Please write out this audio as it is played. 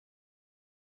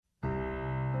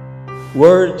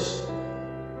Words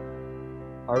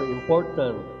are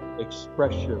important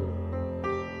expression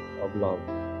of love.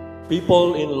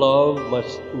 People in love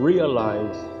must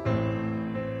realize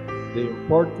the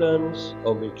importance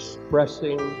of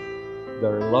expressing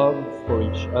their love for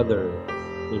each other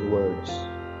in words.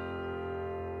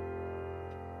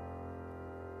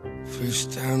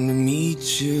 First time to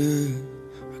meet you,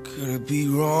 I could be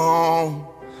wrong.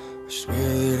 I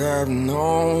swear that I've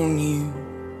known you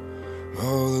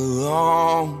all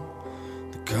along.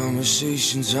 The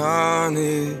conversation's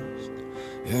honest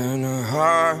and our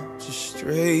hearts are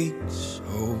straight.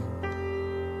 So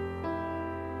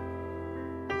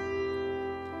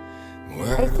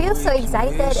I feel so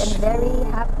excited and very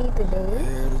happy today.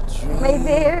 My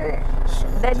dear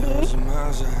Daddy,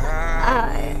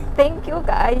 thank you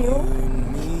kaayo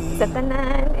sa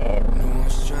tanan and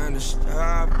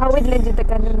hawid lang dito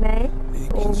kanunay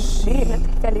o di na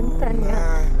kalimtan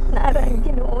nga naarang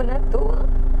Ginoo na to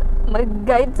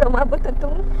mag-guide sa umabot na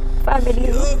tong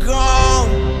family. You're gone,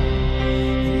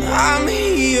 and I'm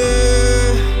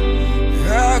here.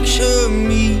 I could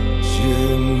meet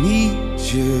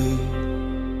you.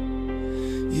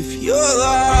 If you're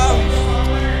lost,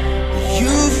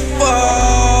 you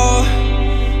fall.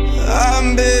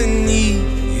 I'm beneath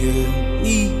you.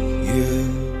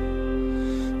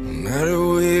 No matter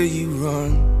where you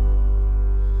run,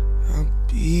 I'll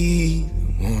be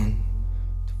the one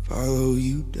to follow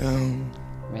you down.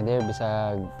 May dear,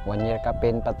 bisag 1 year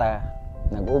kapin pata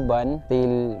nag-uban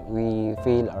till we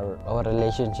feel our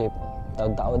relationship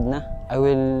taod-taod na. I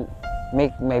will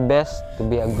make my best to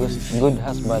be a good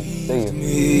husband to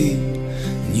you.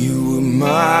 You were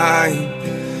mine.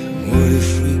 What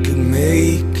if we could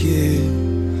make it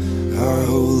our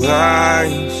whole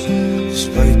lives,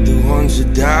 despite the ones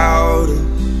that doubt us?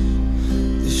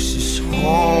 This is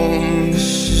home.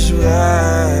 This is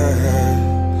right.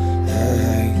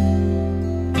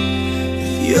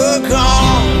 If you're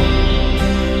gone,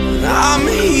 and I'm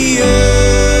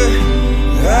here,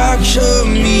 I could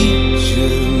meet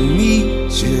you.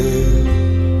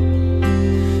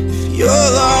 If you're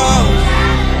lost,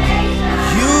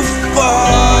 you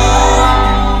fall.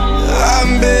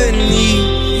 I'm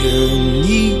beneath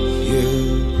you.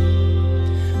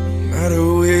 No matter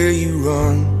where you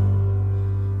run,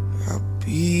 I'll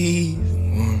be the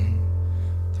one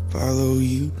to follow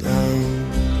you down.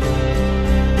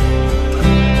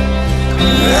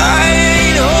 I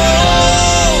ain't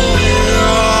holding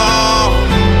on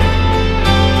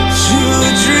to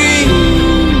a dream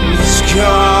that's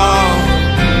gone.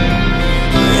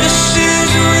 This is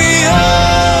real,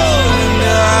 and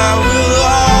I will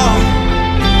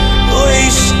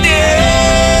always stay.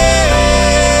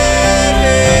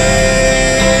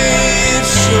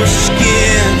 It's your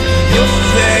skin, your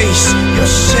face, your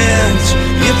scent,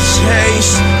 your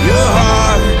taste, your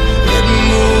heart. It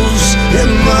moves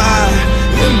in my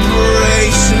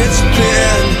embrace, and it's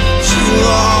been too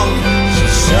long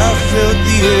since I felt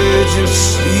the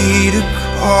urgency to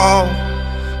call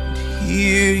and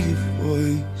hear your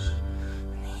voice,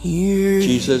 and hear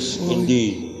Jesus your voice.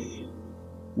 indeed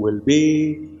will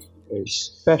be a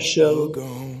special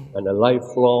and a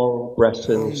lifelong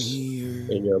presence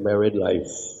in your married life,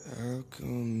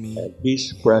 and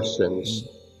His presence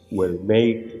will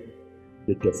make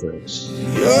the difference.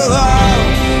 You're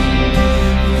lost,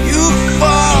 you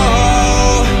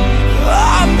fall.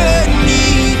 I'm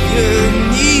beneath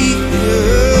you.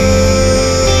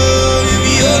 If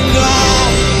you're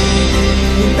gone,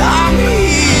 and I'm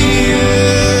here,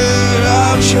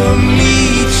 I'll come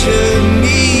meet you.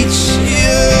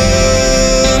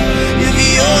 If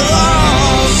you're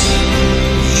lost,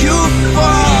 you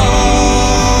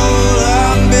fall.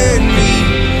 I'm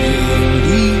beneath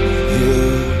you.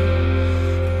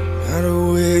 No matter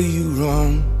where you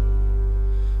run,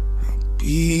 I'll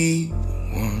be the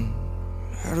one.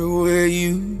 No matter where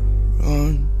you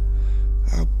run.